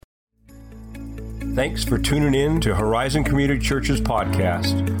Thanks for tuning in to Horizon Community Church's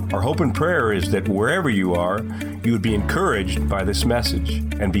podcast. Our hope and prayer is that wherever you are, you would be encouraged by this message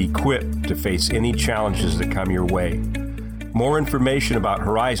and be equipped to face any challenges that come your way. More information about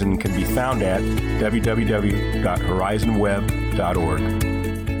Horizon can be found at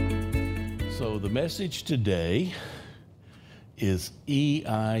www.horizonweb.org. So the message today is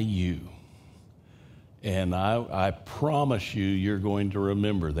EIU. And I promise you're going to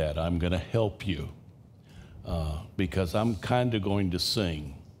remember that. I'm going to help you because I'm kind of going to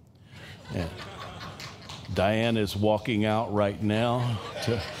sing. And Diane is walking out right now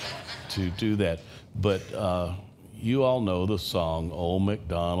to do that. But you all know the song, Old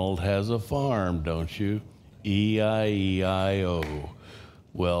MacDonald Has a Farm, don't you? E-I-E-I-O.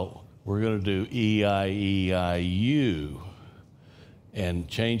 Well, we're going to do E-I-E-I-U and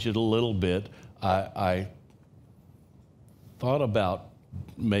change it a little bit. I thought about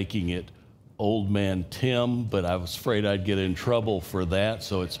making it Old Man Tim, but I was afraid I'd get in trouble for that.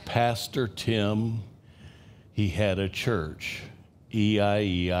 So it's Pastor Tim. He had a church.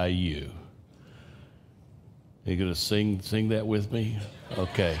 E-I-E-I-U. You gonna sing that with me?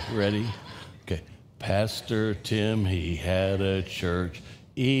 Okay, ready? Okay. Pastor Tim, he had a church.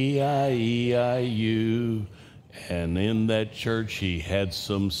 E-I-E-I-U. And in that church he had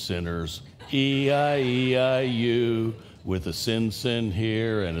some sinners. E-I-E-I-U, with a sin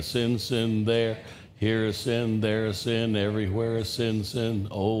here and a sin there. Here a sin, there a sin, everywhere a sin.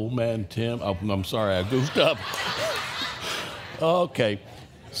 Old Man Tim. Oh, I'm sorry, I goofed up. Okay,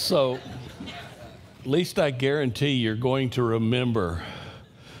 so at least I guarantee you're going to remember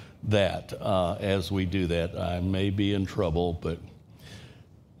that as we do that. I may be in trouble, but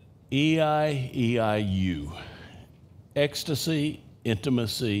E-I-E-I-U. Ecstasy,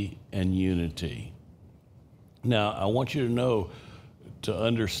 intimacy, and unity. Now, I want you to know, to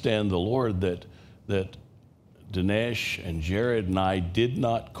understand the Lord, that Dinesh and Jared and I did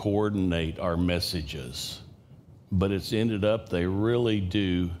not coordinate our messages, but it's ended up they really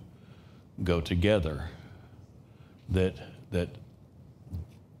do go together. That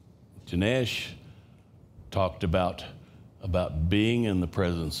Dinesh talked about being in the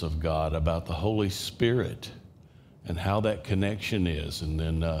presence of God, about the Holy Spirit, and how that connection is. And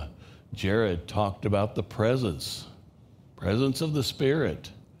then Jared talked about the presence of the Spirit.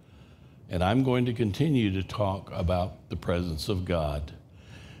 And I'm going to continue to talk about the presence of God.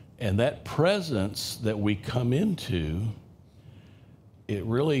 And that presence that we come into, it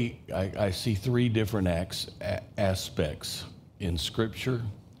really, I see three different aspects in Scripture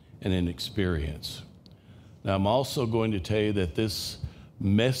and in experience. Now, I'm also going to tell you that this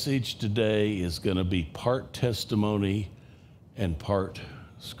message today is going to be part testimony and part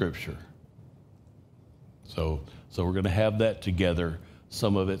Scripture. So we're going to have that together.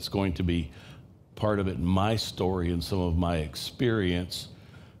 Some of it's going to be part of it my story and some of my experience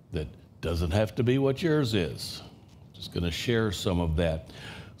that doesn't have to be what yours is. Just going to share some of that.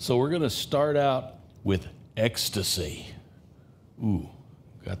 So we're going to start out with ecstasy. Ooh,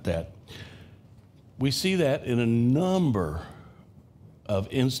 got that. We see that in a number of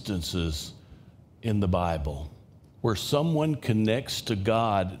instances in the Bible where someone connects to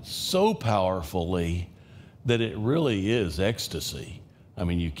God so powerfully that it really is ecstasy. I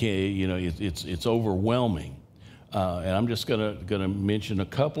mean, you can't, it's overwhelming. And I'm just gonna mention a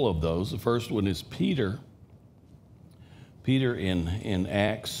couple of those. The first one is Peter. Peter in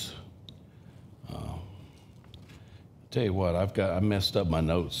Acts. Tell you what, I messed up my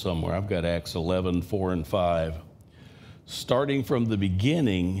notes somewhere. I've got Acts 11, 4 and 5. Starting from the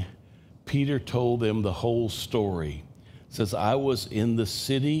beginning, Peter told them the whole story. It says, I was in the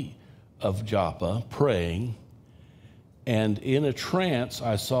city of Joppa praying, and in a trance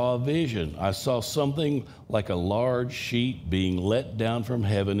I saw a vision. I saw something like a large sheet being let down from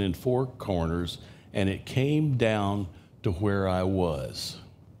heaven in four corners, and it came down to where I was.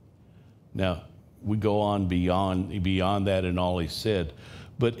 Now, we go on beyond that and all he said.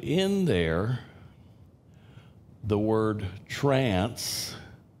 But in there, the word trance,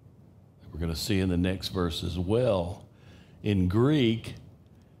 we're going to see in the next verse as well, in Greek,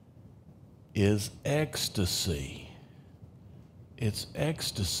 is ecstasy. It's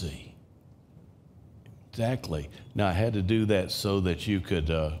ecstasy. Exactly. Now, I had to do that so that you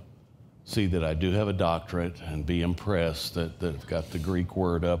could see that I do have a doctorate and be impressed that I've got the Greek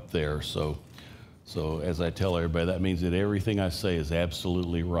word up there. So as I tell everybody, that means that everything I say is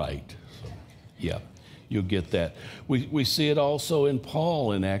absolutely right. So, yeah. You'll get that. We see it also in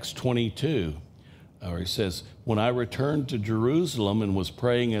Paul in Acts 22, where he says, when I returned to Jerusalem and was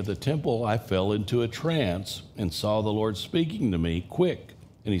praying at the temple, I fell into a trance and saw the Lord speaking to me, quick.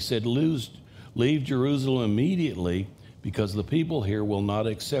 And he said, Leave Jerusalem immediately, because the people here will not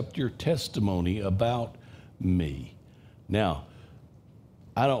accept your testimony about me. Now,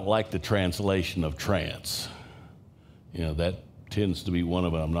 I don't like the translation of trance. That tends to be one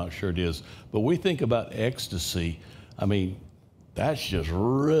of them. I'm not sure it is. But we think about ecstasy. I mean, that's just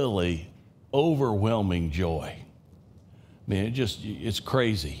really overwhelming joy. I mean, it's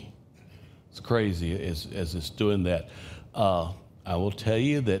crazy. It's crazy as it's doing that. I will tell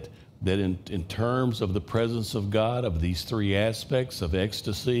you that in terms of the presence of God, of these three aspects of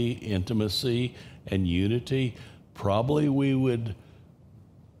ecstasy, intimacy, and unity, probably we would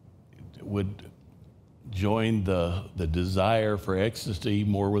join the desire for ecstasy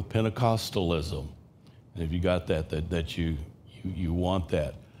more with Pentecostalism. And if you got that you want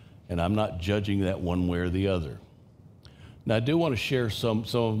that. And I'm not judging that one way or the other. Now, I do want to share some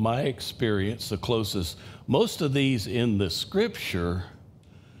of my experience, the closest. Most of these in the scripture,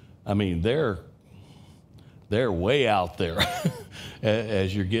 I mean, they're way out there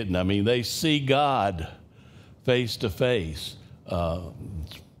as you're getting. I mean, they see God face to face.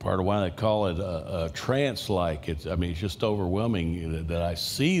 It's part of why they call it a trance-like. It's just overwhelming that I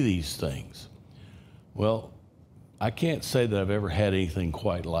see these things. Well, I can't say that I've ever had anything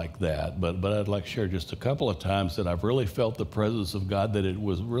quite like that, but I'd like to share just a couple of times that I've really felt the presence of God, that it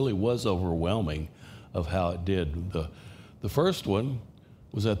really was overwhelming of how it did. The first one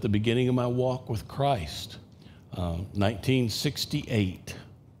was at the beginning of my walk with Christ, 1968.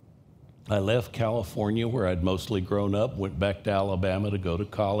 I left California, where I'd mostly grown up, went back to Alabama to go to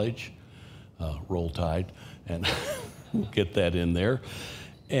college, Roll Tide, and we'll get that in there.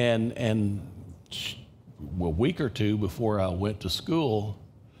 And a week or two before I went to school,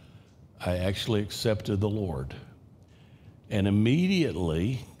 I actually accepted the Lord. And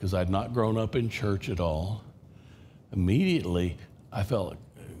immediately, because I'd not grown up in church at all, immediately I felt,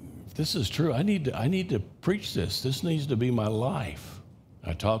 if this is true, I need to preach this. This needs to be my life.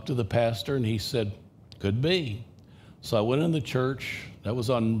 I talked to the pastor, and he said, could be. So I went in the church. That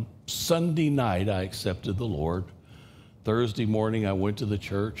was on Sunday night I accepted the Lord. Thursday morning, I went to the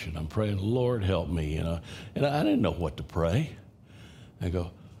church, and I'm praying, Lord, help me. And I didn't know what to pray. I go,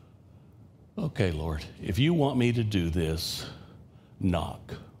 okay, Lord, if you want me to do this,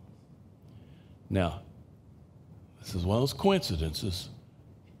 knock. Now, this is one of those coincidences.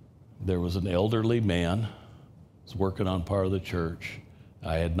 There was an elderly man who was working on part of the church.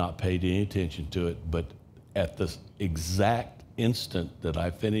 I had not paid any attention to it, but at the exact instant that I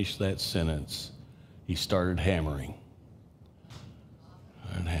finished that sentence, he started hammering.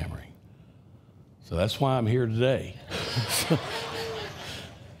 And hammering. So that's why I'm here today.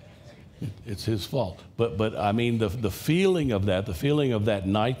 It's his fault. But I mean, the feeling of that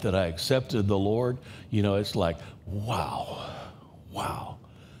night that I accepted the Lord, it's like, wow.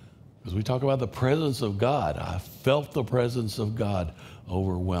 Because we talk about the presence of God. I felt the presence of God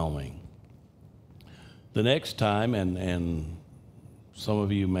overwhelming. The next time, and some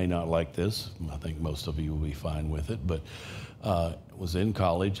of you may not like this, I think most of you will be fine with it, but was in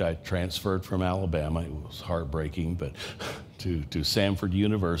college. I transferred from Alabama. It was heartbreaking, but to Samford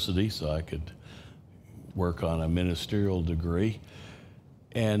University, so I could work on a ministerial degree.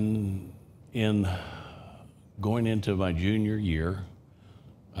 And in going into my junior year,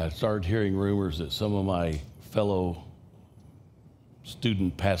 I started hearing rumors that some of my fellow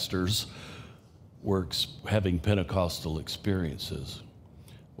student pastors were having Pentecostal experiences.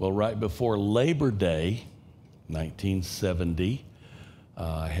 Well, right before Labor Day, 1970,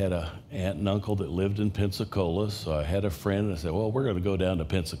 I had an aunt and uncle that lived in Pensacola, so I had a friend, and I said, well, we're going to go down to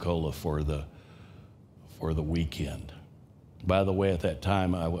Pensacola for the weekend. By the way, at that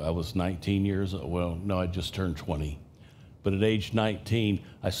time, I was 19 years old. Well, no, I just turned 20. But at age 19,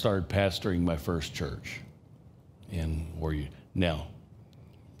 I started pastoring my first church. Now,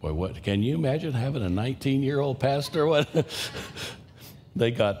 boy, what can you imagine having a 19-year-old pastor? What?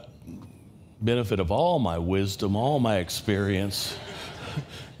 They got benefit of all my wisdom, all my experience.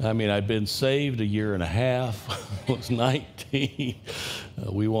 I mean, I'd been saved a year and a half. I was 19.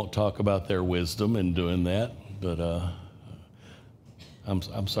 We won't talk about their wisdom in doing that, but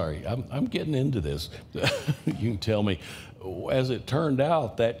I'm sorry. I'm getting into this. You can tell me. As it turned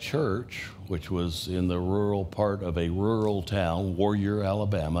out, that church, which was in the rural part of a rural town, Warrior,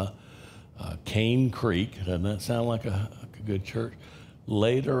 Alabama, Cane Creek, doesn't that sound like a good church?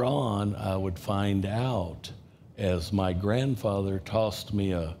 Later on, I would find out, as my grandfather tossed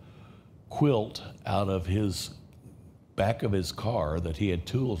me a quilt out of his back of his car that he had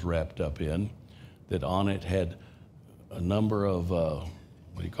tools wrapped up in, that on it had a number of,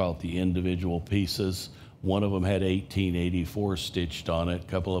 the individual pieces, One of them had 1884 stitched on it. A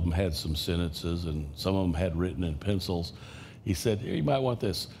couple of them had some sentences, and some of them had written in pencils. He said, "Here, you might want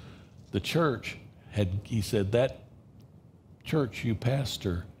this." The church he said, "That church you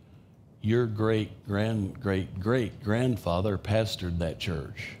pastor, your great-great-great-grandfather pastored that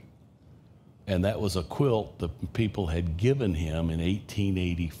church." And that was a quilt the people had given him in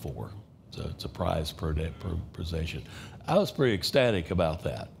 1884. So it's a prize per possession. I was pretty ecstatic about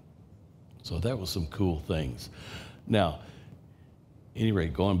that. So that was some cool things. Now, at any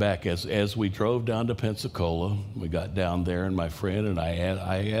rate, going back, as we drove down to Pensacola, we got down there, and my friend and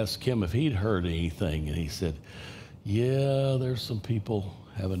I asked him if he'd heard anything, and he said, "Yeah, there's some people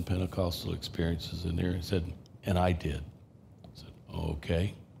having Pentecostal experiences in there." He said, "And I did." I said,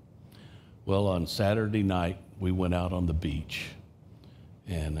 "Okay." Well, on Saturday night, we went out on the beach,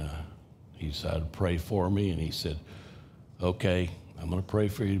 and he decided to pray for me, and he said, "Okay, I'm going to pray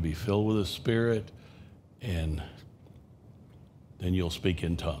for you to be filled with the Spirit, and then you'll speak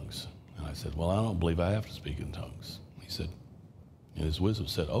in tongues." And I said, "Well, I don't believe I have to speak in tongues." He said, in his wisdom,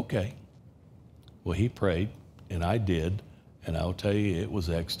 said, "Okay." Well, he prayed, and I did, and I'll tell you, it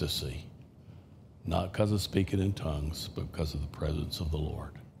was ecstasy. Not because of speaking in tongues, but because of the presence of the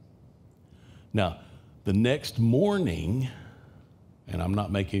Lord. Now, the next morning, and I'm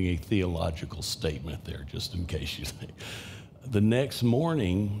not making a theological statement there, just in case you think. The next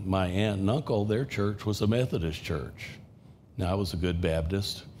morning, my aunt and uncle, their church was a Methodist church. Now, I was a good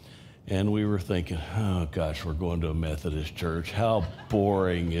Baptist, and we were thinking, oh gosh, we're going to a Methodist church. How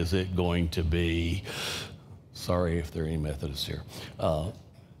boring is it going to be? Sorry if there are any Methodists here. Well,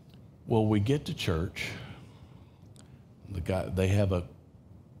 we get to church. They have a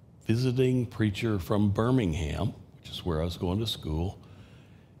visiting preacher from Birmingham, which is where I was going to school.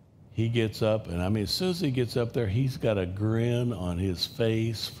 He gets up, and I mean, as soon as he gets up there, he's got a grin on his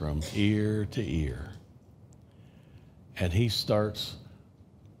face from ear to ear. And he starts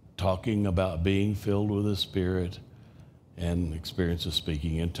talking about being filled with the Spirit and experience of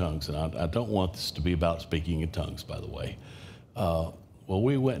speaking in tongues. And I don't want this to be about speaking in tongues, by the way. Well,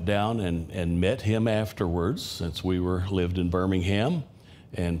 we went down and met him afterwards, since we lived in Birmingham,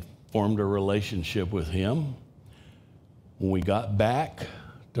 and formed a relationship with him. When we got back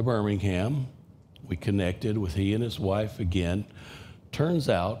to Birmingham, we connected with he and his wife again. Turns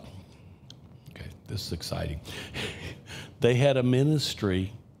out, okay, this is exciting. They had a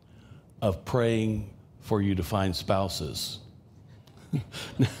ministry of praying for you to find spouses.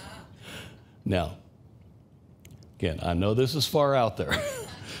 Now, again, I know this is far out there.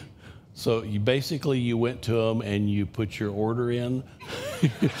 So you went to them and you put your order in.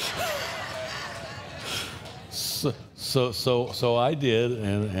 So I did,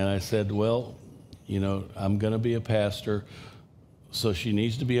 and I said, well, I'm going to be a pastor, so she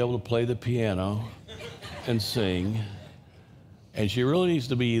needs to be able to play the piano and sing, and she really needs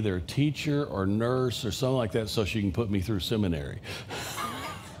to be either a teacher or nurse or something like that, so she can put me through seminary.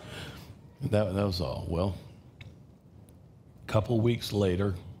 That was all. Well, a couple weeks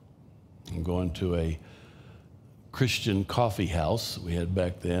later, I'm going to a Christian coffee house we had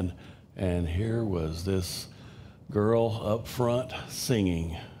back then, and here was this girl up front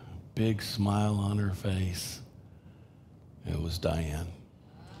singing, big smile on her face. It was Diane.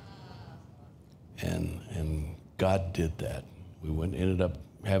 And God did that. We ended up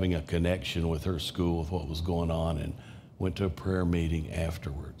having a connection with her school, with what was going on, and went to a prayer meeting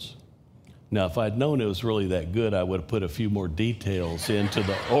afterwards. Now, if I'd known it was really that good, I would have put a few more details into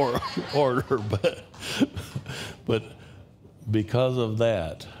the order, but because of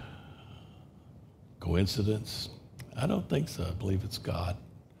that, coincidence? I don't think so. I believe it's God.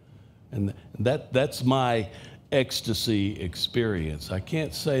 And that's my ecstasy experience. I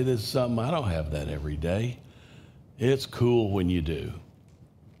can't say this is something, I don't have that every day. It's cool when you do.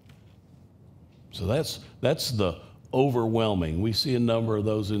 So that's the overwhelming. We see a number of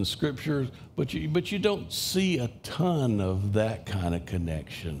those in Scripture, but you don't see a ton of that kind of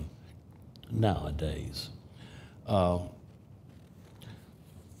connection nowadays. More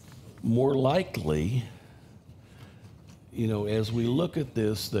likely, as we look at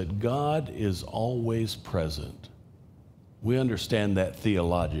this, that God is always present. We understand that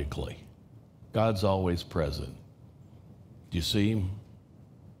theologically. God's always present. Do you see him?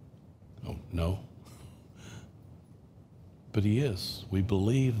 Oh, no. But he is. We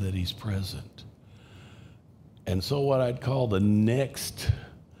believe that he's present. And so what I'd call the next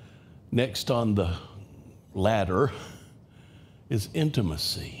on the ladder is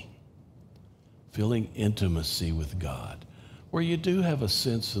intimacy. Feeling intimacy with God, where you do have a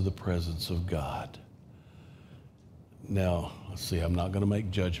sense of the presence of God. Now, let's see, I'm not going to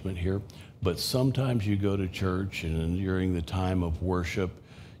make judgment here, but sometimes you go to church and during the time of worship,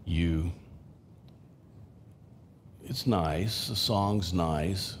 it's nice, the song's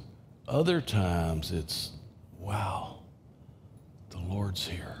nice. Other times it's, wow, the Lord's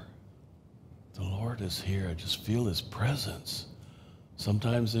here. The Lord is here. I just feel his presence.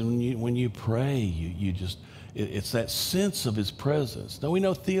 Sometimes when you pray, you just, it's that sense of his presence. Now we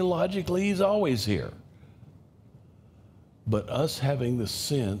know theologically he's always here. But us having the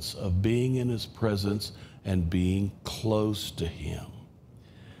sense of being in his presence and being close to him.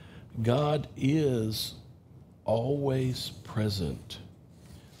 God is always present.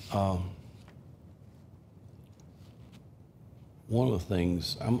 One of the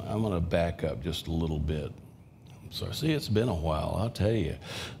things, I'm going to back up just a little bit. I'm sorry. See, it's been a while, I'll tell you.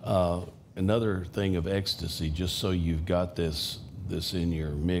 Another thing of ecstasy, just so you've got this in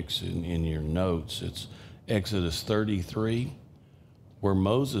your mix, in your notes, it's Exodus 33, where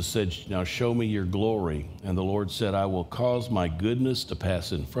Moses said, now show me your glory. And the Lord said, I will cause my goodness to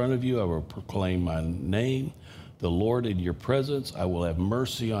pass in front of you. I will proclaim my name, the Lord in your presence. I will have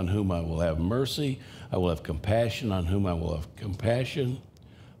mercy on whom I will have mercy. I will have compassion on whom I will have compassion.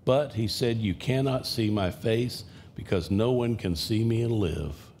 But he said, you cannot see my face because no one can see me and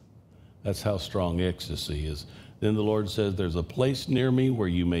live. That's how strong ecstasy is. Then the Lord says, there's a place near me where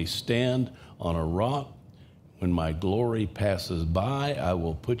you may stand on a rock. When my glory passes by, I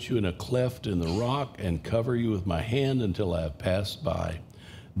will put you in a cleft in the rock and cover you with my hand until I have passed by.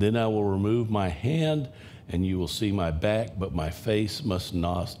 Then I will remove my hand and you will see my back, but my face must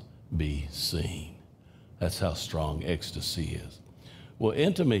not be seen. That's how strong ecstasy is. Well,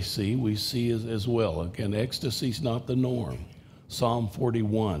 intimacy we see as well. Again, ecstasy is not the norm. Psalm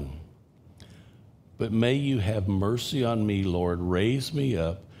 41. But may you have mercy on me, Lord. Raise me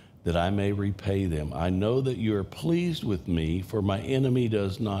up that I may repay them. I know that you are pleased with me, for my enemy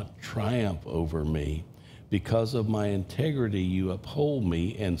does not triumph over me. Because of my integrity, you uphold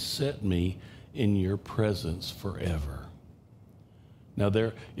me and set me in your presence forever. Now,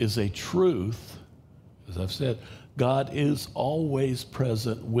 there is a truth, as I've said, God is always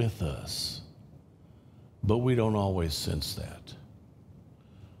present with us, but we don't always sense that.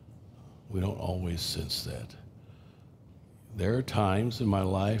 We don't always sense that. There are times in my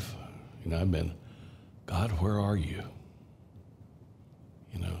life, I've been, God, where are you?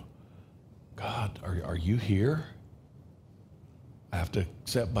 God, are you here? I have to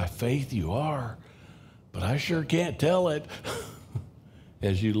accept by faith you are, but I sure can't tell it.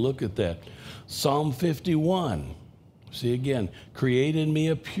 As you look at that. Psalm 51, see again, create in me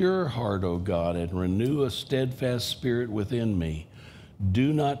a pure heart, O God, and renew a steadfast spirit within me.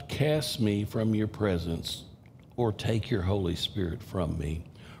 Do not cast me from your presence or take your Holy Spirit from me.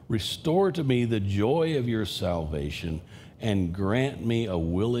 Restore to me the joy of your salvation and grant me a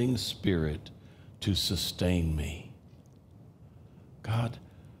willing spirit to sustain me. God,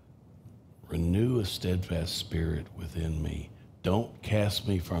 renew a steadfast spirit within me. Don't cast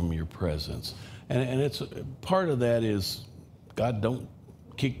me from your presence. And it's part of that is, God, don't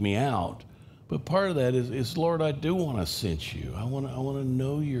kick me out. But part of that is Lord, I do want to sense you. I want to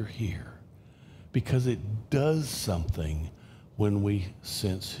know you're here. Because it does something when we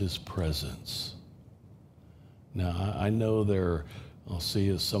sense his presence. Now, I know I'll see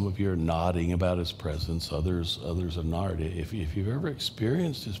as some of you are nodding about his presence, others are not. If you've ever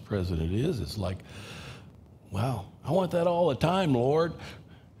experienced his presence, it's like, wow, I want that all the time, Lord.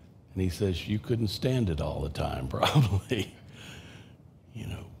 And he says, you couldn't stand it all the time, probably.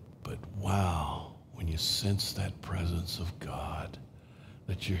 But wow, when you sense that presence of God,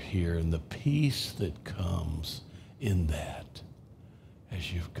 that you're here, and the peace that comes in that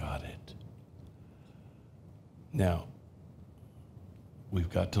as you've got it. Now, we've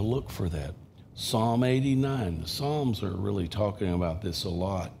got to look for that. Psalm 89. The Psalms are really talking about this a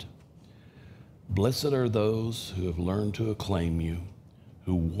lot. Blessed are those who have learned to acclaim you,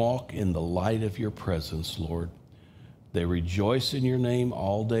 who walk in the light of your presence, Lord. They rejoice in your name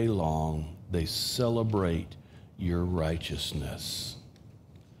all day long. They celebrate your righteousness.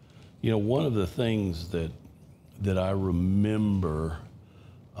 One of the things that I remember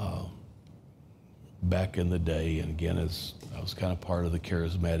back in the day, and again, as I was kind of part of the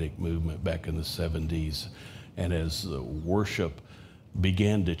charismatic movement back in the 70s, and as worship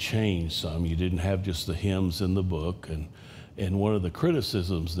began to change some, you didn't have just the hymns in the book, and one of the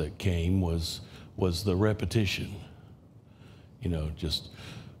criticisms that came was the repetition. Just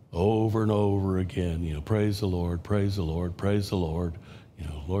over and over again, praise the Lord, praise the Lord, praise the Lord.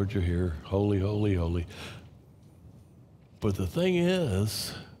 Lord, you're here, holy, holy, holy. But the thing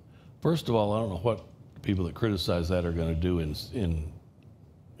is, first of all, I don't know what people that criticize that are going to do in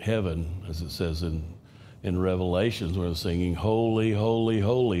heaven, as it says in Revelations, where they're singing holy, holy,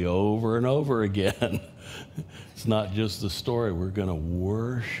 holy over and over again. It's not just the story. We're going to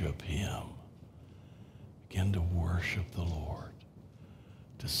worship him. Begin to worship the Lord,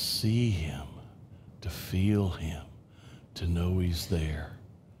 to see him, to feel him, to know he's there.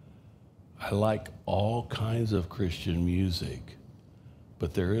 I like all kinds of Christian music,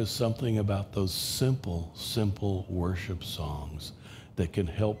 but there is something about those simple, simple worship songs that can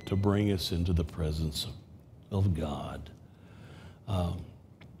help to bring us into the presence of God.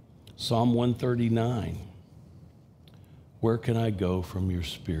 Psalm 139, where can I go from your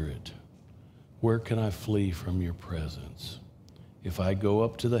spirit? Where can I flee from your presence? If I go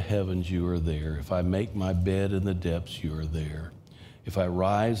up to the heavens, you are there. If I make my bed in the depths, you are there. If I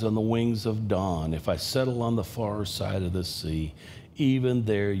rise on the wings of dawn, if I settle on the far side of the sea, even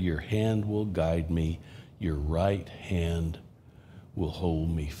there your hand will guide me, your right hand will hold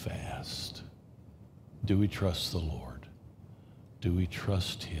me fast. Do we trust the Lord? Do we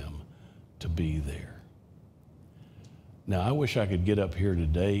trust him to be there? Now, I wish I could get up here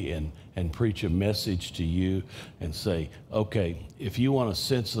today and preach a message to you and say, okay, if you want to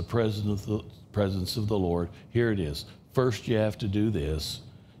sense the presence of the Lord, here it is. First, you have to do this.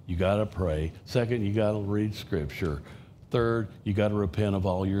 You got to pray. Second, you got to read Scripture. Third, you got to repent of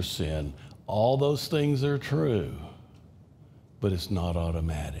all your sin. All those things are true, but it's not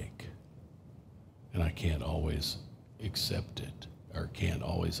automatic. And I can't always accept it or can't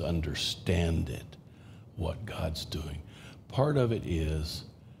always understand it, what God's doing. Part of it is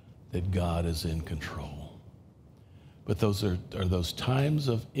that God is in control. But those are those times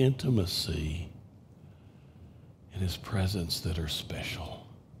of intimacy in his presence that are special.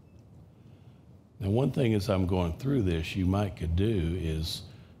 Now, one thing as I'm going through this, you might could do is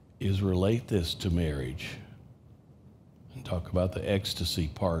relate this to marriage and talk about the ecstasy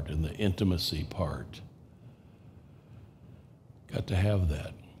part and the intimacy part. Got to have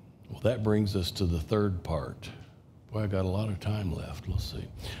that. Well, that brings us to the third part. Boy, I got a lot of time left. Let's see.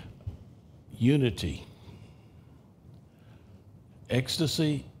 Unity.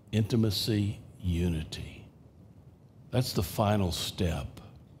 Ecstasy, intimacy, unity. That's the final step.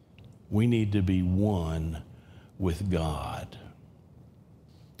 We need to be one with God.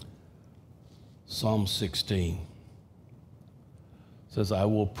 Psalm 16 says, I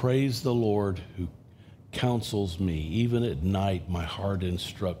will praise the Lord who counsels me. Even at night, my heart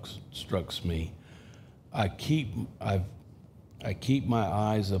instructs me. I keep my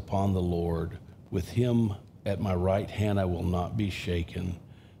eyes upon the Lord. With him at my right hand, I will not be shaken.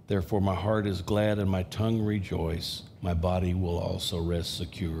 Therefore, my heart is glad and my tongue rejoice. My body will also rest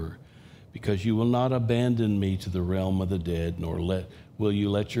secure. Because you will not abandon me to the realm of the dead, nor will you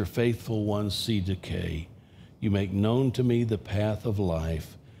let your faithful ones see decay. You make known to me the path of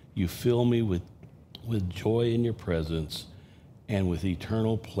life. You fill me with joy in your presence and with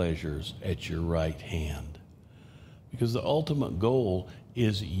eternal pleasures at your right hand. Because the ultimate goal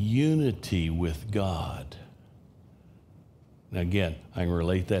is unity with God. Now again, I can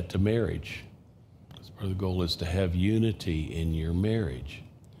relate that to marriage. Part of the goal is to have unity in your marriage.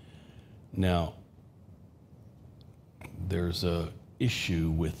 Now, there's an issue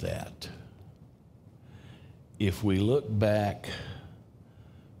with that. If we look back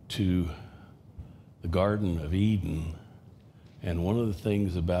to the Garden of Eden, and one of the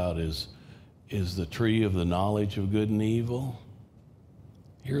things about is the tree of the knowledge of good and evil.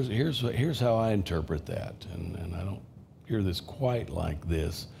 Here's how I interpret that, and I don't hear this quite like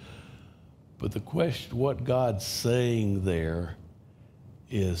this, but the question, what God's saying there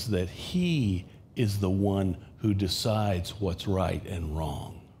is that he is the one who decides what's right and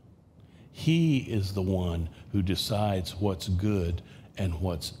wrong. He is the one who decides what's good and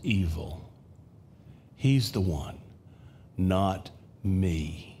what's evil. He's the one, not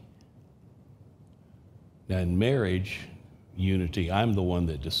me. Now in marriage, unity, I'm the one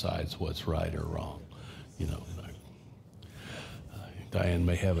that decides what's right or wrong. You know, Diane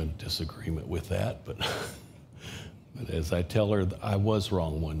may have a disagreement with that, but as I tell her, I was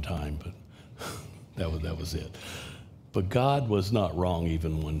wrong one time, but that was it. But God was not wrong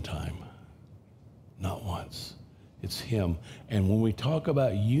even one time. Not once. It's him. And when we talk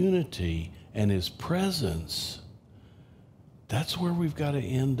about unity and his presence, that's where we've got to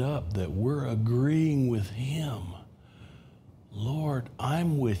end up, that we're agreeing with him. Lord,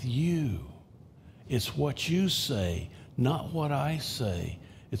 I'm with you. It's what you say, not what I say.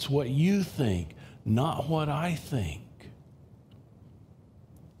 It's what you think, not what I think.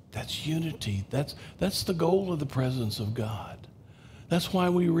 That's unity. That's the goal of the presence of God. That's why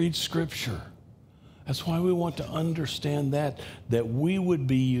we read Scripture. That's why we want to understand that we would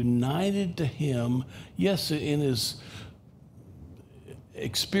be united to him, yes, in his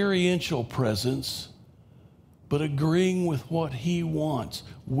experiential presence, but agreeing with what he wants.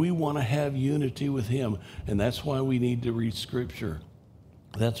 We want to have unity with him, and that's why we need to read Scripture.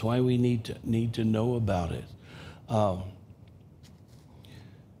 That's why we need to know about it.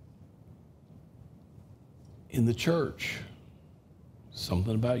 In the church,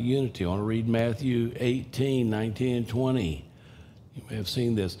 something about unity. I want to read Matthew 18, 19, and 20. You may have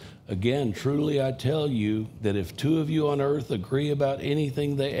seen this. Again, truly I tell you that if two of you on earth agree about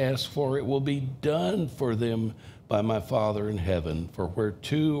anything they ask for, it will be done for them by my Father in heaven. For where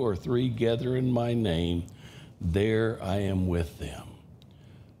two or three gather in my name, there I am with them.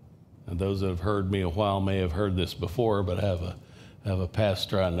 And those that have heard me a while may have heard this before, but I have a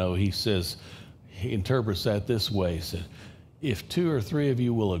pastor I know. He says, he interprets that this way. He said, if two or three of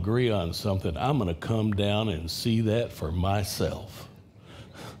you will agree on something, I'm going to come down and see that for myself.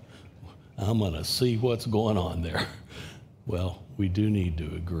 I'm going to see what's going on there. Well, we do need to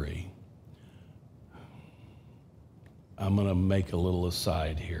agree. I'm going to make a little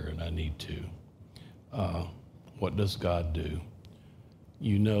aside here, and I need to. What does God do?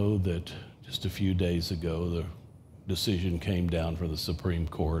 You know that just a few days ago, the decision came down from the Supreme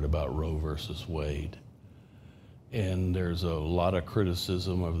Court about Roe versus Wade. And there's a lot of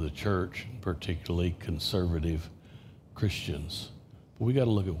criticism of the church, particularly conservative Christians. But we got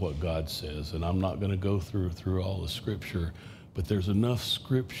to look at what God says. And I'm not going to go through all the Scripture, but there's enough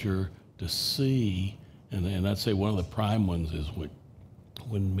Scripture to see, and I'd say one of the prime ones is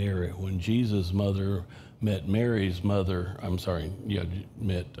when Jesus' mother met Mary's mother,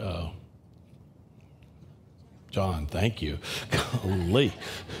 met John, thank you. Golly.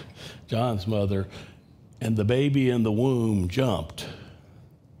 John's mother, and the baby in the womb jumped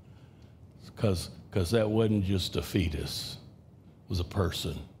because that wasn't just a fetus, it was a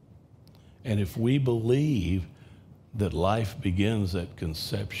person. And if we believe that life begins at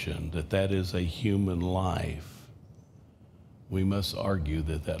conception, that is a human life, we must argue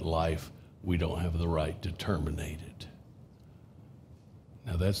that life, we don't have the right to terminate it.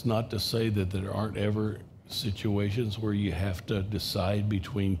 Now, that's not to say that there aren't ever situations where you have to decide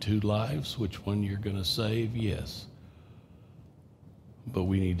between two lives, which one you're going to save, yes. But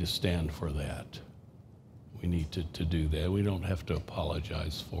we need to stand for that. We need to do that. We don't have to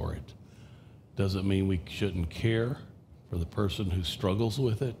apologize for it. Doesn't mean we shouldn't care for the person who struggles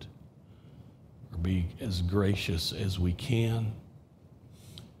with it, or be as gracious as we can.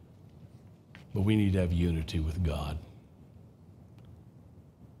 But we need to have unity with God.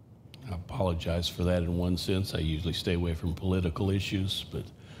 I apologize for that in one sense. I usually stay away from political issues, but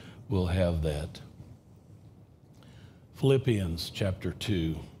we'll have that. Philippians chapter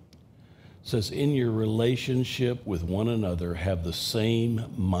 2 says, in your relationship with one another, have the same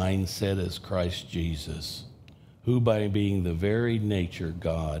mindset as Christ Jesus, who by being the very nature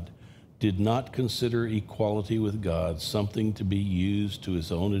God, did not consider equality with God something to be used to his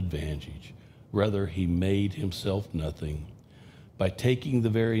own advantage. Rather, he made himself nothing by taking the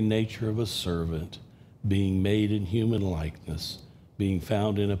very nature of a servant, being made in human likeness, being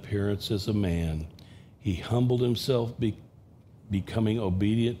found in appearance as a man. He humbled himself, becoming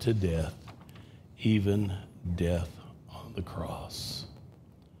obedient to death, even death on the cross.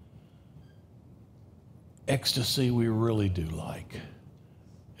 Ecstasy we really do like.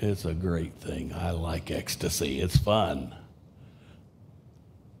 It's a great thing. I like ecstasy. It's fun.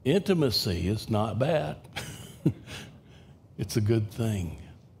 Intimacy is not bad. It's a good thing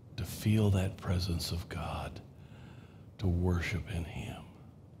to feel that presence of God, to worship in him.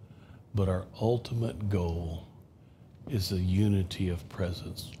 But our ultimate goal is the unity of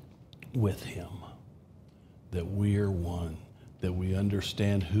presence with him, that we are one, that we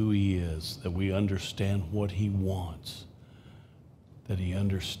understand who he is, that we understand what he wants, that he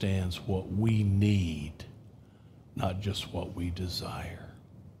understands what we need, not just what we desire.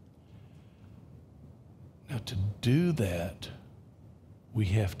 Now, to do that, we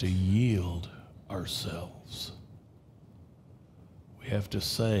have to yield ourselves. We have to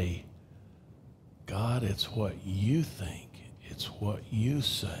say, God, it's what you think. It's what you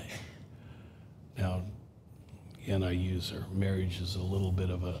say. Now, again, I use our marriage as a little bit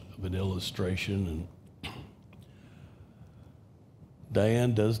of an illustration. And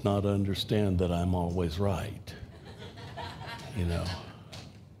Diane does not understand that I'm always right.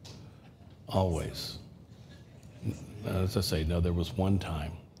 Always. As I say, no, there was one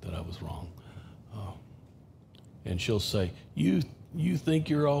time that I was wrong. And she'll say, you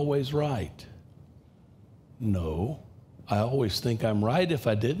think you're always right. No, I always think I'm right. If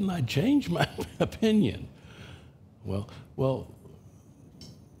I didn't, I'd change my opinion. Well,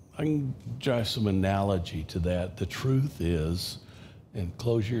 I can drive some analogy to that. The truth is, and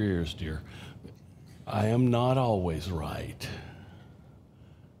close your ears, dear, I am not always right.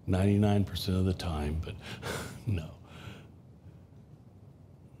 99% of the time, but no.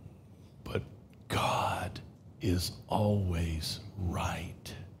 But God is always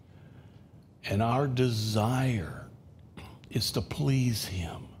right. And our desire is to please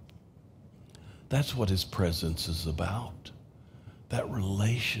him. That's what his presence is about, that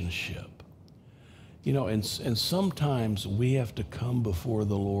relationship. You know, and sometimes we have to come before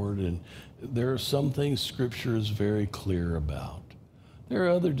the Lord, and there are some things Scripture is very clear about. There are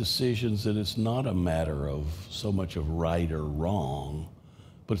other decisions that it's not a matter of so much of right or wrong,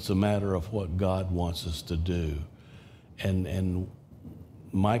 but it's a matter of what God wants us to do. And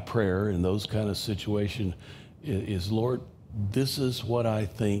my prayer in those kind of situations is, Lord, this is what I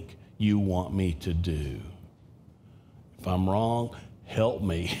think you want me to do. If I'm wrong, help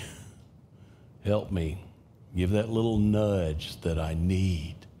me. Help me. Give that little nudge that I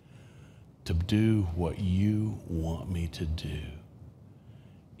need to do what you want me to do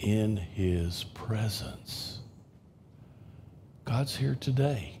in his presence. God's here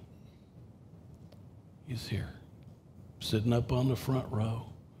today. He's here, sitting up on the front row,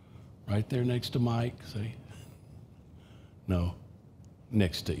 right there next to Mike. See? No,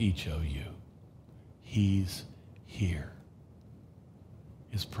 next to each of you. He's here.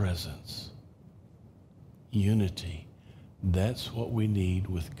 His presence. Unity. That's what we need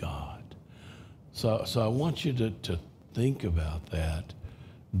with God. So I want you to think about that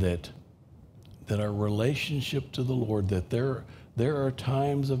our relationship to the Lord, that there are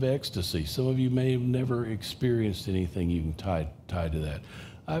times of ecstasy. Some of you may have never experienced anything you can tie to that.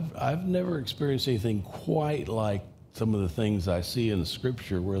 I've never experienced anything quite like some of the things I see in the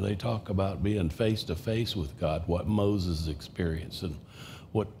Scripture where they talk about being face to face with God, what Moses experienced and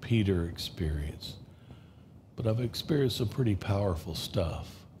what Peter experienced. But I've experienced some pretty powerful stuff.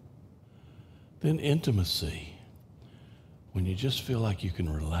 Then intimacy, when you just feel like you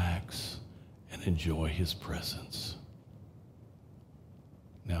can relax and enjoy his presence.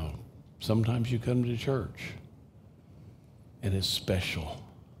 Now, sometimes you come to church and it's special.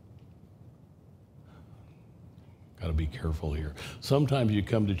 Got to be careful here. Sometimes you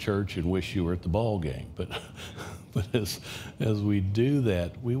come to church and wish you were at the ball game, but as we do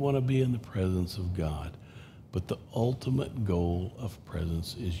that, we want to be in the presence of God. But the ultimate goal of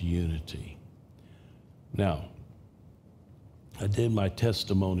presence is unity. Now, I did my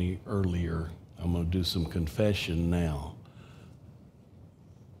testimony earlier. I'm going to do some confession now.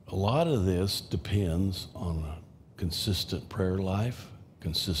 A lot of this depends on a consistent prayer life,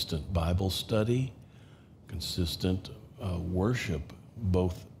 consistent Bible study, consistent worship,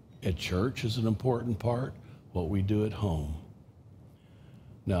 both at church is an important part, what we do at home.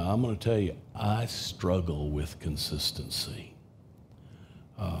 Now, I'm going to tell you, I struggle with consistency.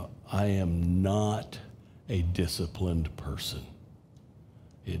 I am not a disciplined person.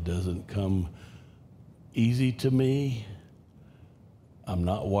 It doesn't come easy to me. I'm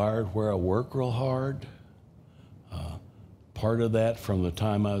not wired where I work real hard. Part of that from the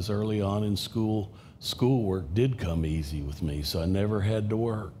time I was early on in schoolwork did come easy with me, so I never had to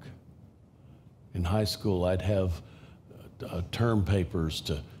work. In high school, I'd have term papers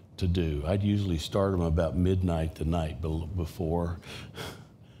to do. I'd usually start them about midnight the night before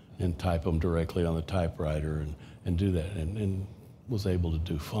and type them directly on the typewriter and do that, and was able to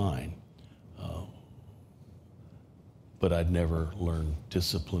do fine. But I'd never learned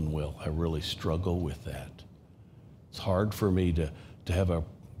discipline well. I really struggle with that. It's hard for me to have a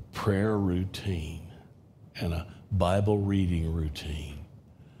prayer routine and a Bible reading routine.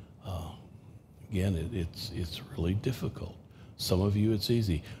 Again, it's really difficult. Some of you, it's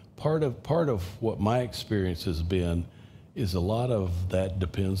easy. Part of what my experience has been is a lot of that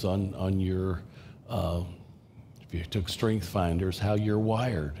depends on your, if you took Strength Finders, how you're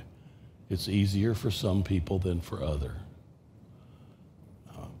wired. It's easier for some people than for others.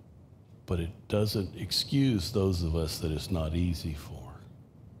 But it doesn't excuse those of us that it's not easy for.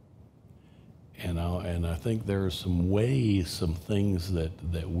 And I think there are some ways, some things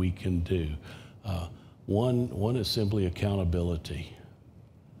that we can do. One is simply accountability.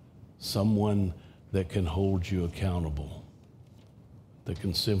 Someone that can hold you accountable, that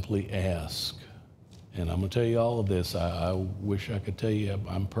can simply ask. And I'm going to tell you all of this. I wish I could tell you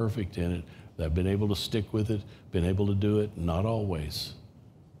I'm perfect in it. I've been able to stick with it, been able to do it, not always.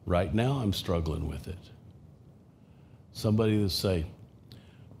 Right now, I'm struggling with it. Somebody will say,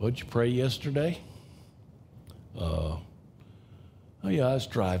 "What'd you pray yesterday?" Oh yeah, I was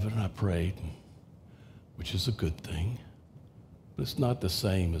driving and I prayed, which is a good thing. But it's not the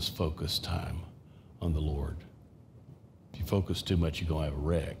same as focus time on the Lord. If you focus too much, you're going to have a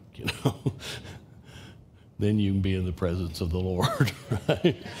wreck, you know. Then you can be in the presence of the Lord,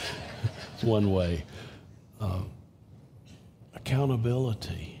 right? It's one way.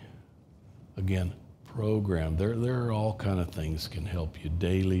 Accountability. Again, program. There are all kind of things can help you.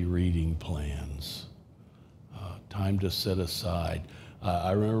 Daily reading plans. Time to set aside.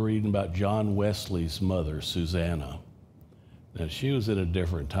 I remember reading about John Wesley's mother, Susanna. Now, she was at a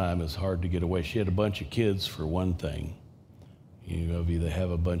different time. It's hard to get away. She had a bunch of kids, for one thing. You know, if you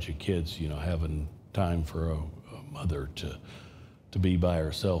have a bunch of kids, you know, having time for a mother to be by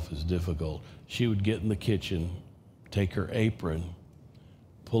herself is difficult. She would get in the kitchen, take her apron,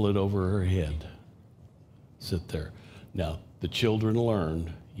 pull it over her head, sit there. Now, the children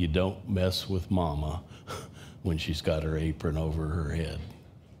learned you don't mess with mama when she's got her apron over her head.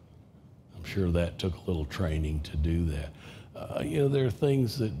 I'm sure that took a little training to do that. You know, there are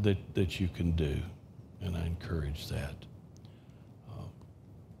things that you can do, and I encourage that.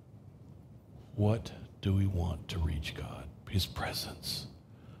 What do we want to reach God? His presence.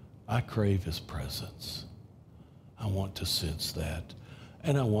 I crave His presence. I want to sense that,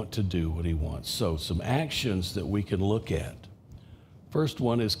 and I want to do what He wants. So some actions that we can look at. First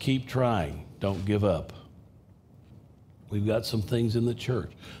one is keep trying. Don't give up. We've got some things in the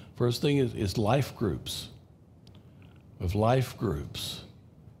church. First thing is life groups. With life groups,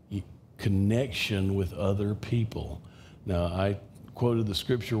 connection with other people. Now, I quoted the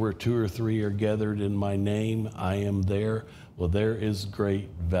scripture where 2 or 3 are gathered in my name, I am there. Well, there is great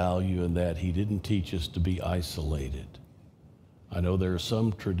value in that. He didn't teach us to be isolated. I know there are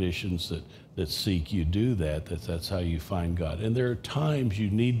some traditions that seek you do that, that's how you find God. And there are times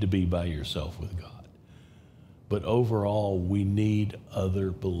you need to be by yourself with God. But overall, we need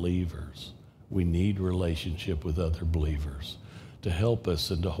other believers. We need relationship with other believers to help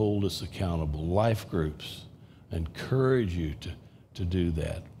us and to hold us accountable. Life groups encourage you to do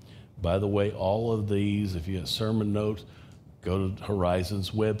that. By the way, all of these, if you have sermon notes, go to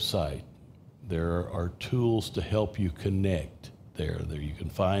Horizon's website. There are tools to help you connect there. There you can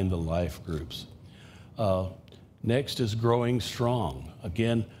find the life groups. Next is growing strong.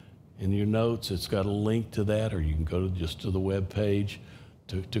 Again, in your notes, it's got a link to that, or you can go just to the web page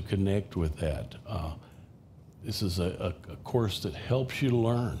to connect with that. This is a course that helps you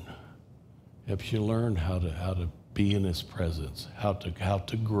learn how to be in His presence, how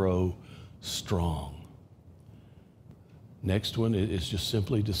to grow strong. Next one is just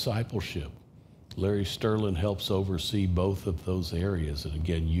simply discipleship. Larry Sterling helps oversee both of those areas. And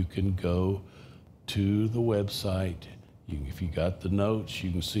again, you can go to the website. If you got the notes,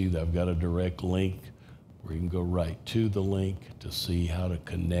 you can see that I've got a direct link where you can go right to the link to see how to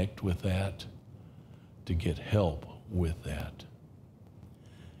connect with that, to get help with that.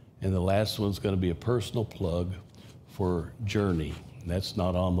 And the last one's going to be a personal plug for Journey. That's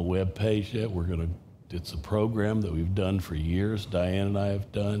not on the web page yet. It's a program that we've done for years, Diane and I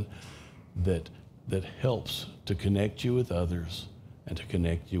have done, that helps to connect you with others and to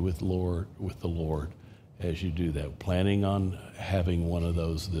connect you with the Lord as you do that. Planning on having one of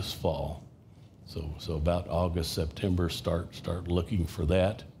those this fall. So about August, September, start looking for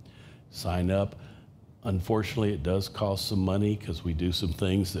that. Sign up. Unfortunately, it does cost some money because we do some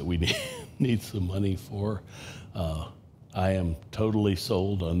things that we need some money for. I am totally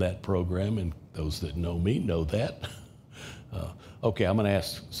sold on that program, and those that know me know that. Okay, I'm going to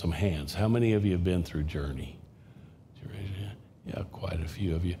ask some hands. How many of you have been through Journey? Yeah, quite a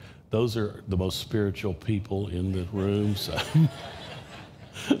few of you. Those are the most spiritual people in the room. So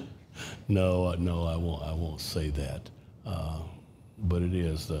No, I won't say that. But it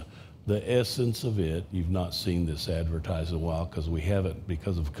is the essence of it. You've not seen this advertised in a while because we haven't,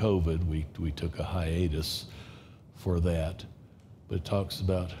 because of COVID, we took a hiatus for that. But it talks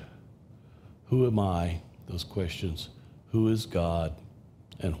about who am I, those questions, who is God,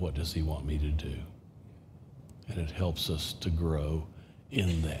 and what does He want me to do? And it helps us to grow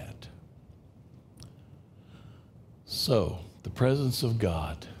in that. So, the presence of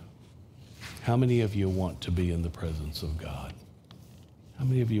God. How many of you want to be in the presence of God? How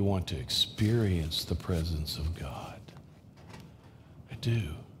many of you want to experience the presence of God? I do.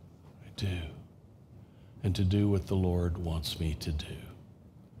 And to do what the Lord wants me to do.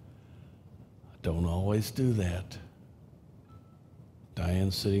 I don't always do that.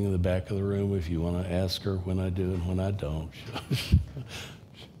 Diane's sitting in the back of the room. If you want to ask her when I do and when I don't.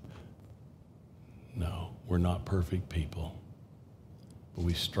 No, we're not perfect people. But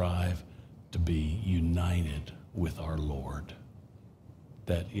we strive to be united with our Lord.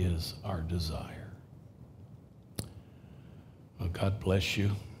 That is our desire. Well, God bless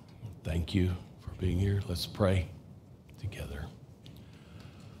you. Thank you for being here. Let's pray together.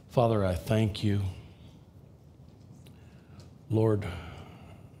 Father, I thank you. Lord,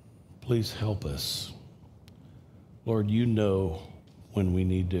 please help us. Lord, you know when we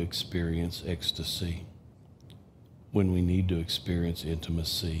need to experience ecstasy, when we need to experience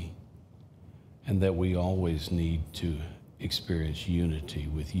intimacy, and that we always need to experience unity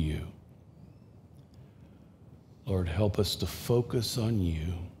with you. Lord, help us to focus on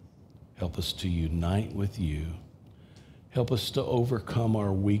you. Help us to unite with you. Help us to overcome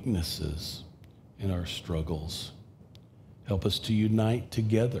our weaknesses and our struggles. Help us to unite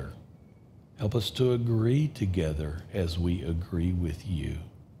together. Help us to agree together as we agree with you.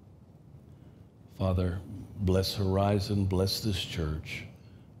 Father, bless Horizon, bless this church,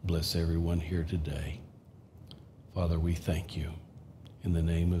 bless everyone here today. Father, we thank you. In the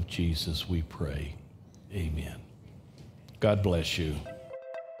name of Jesus, we pray. Amen. God bless you.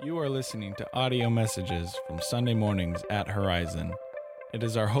 You are listening to audio messages from Sunday mornings at Horizon. It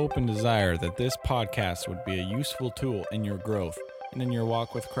is our hope and desire that this podcast would be a useful tool in your growth and in your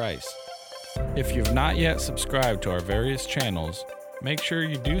walk with Christ. If you've not yet subscribed to our various channels, make sure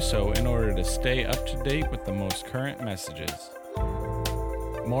you do so in order to stay up to date with the most current messages.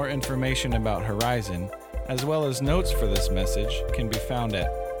 More information about Horizon, as well as notes for this message, can be found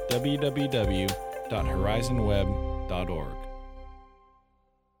at www.horizonweb.org.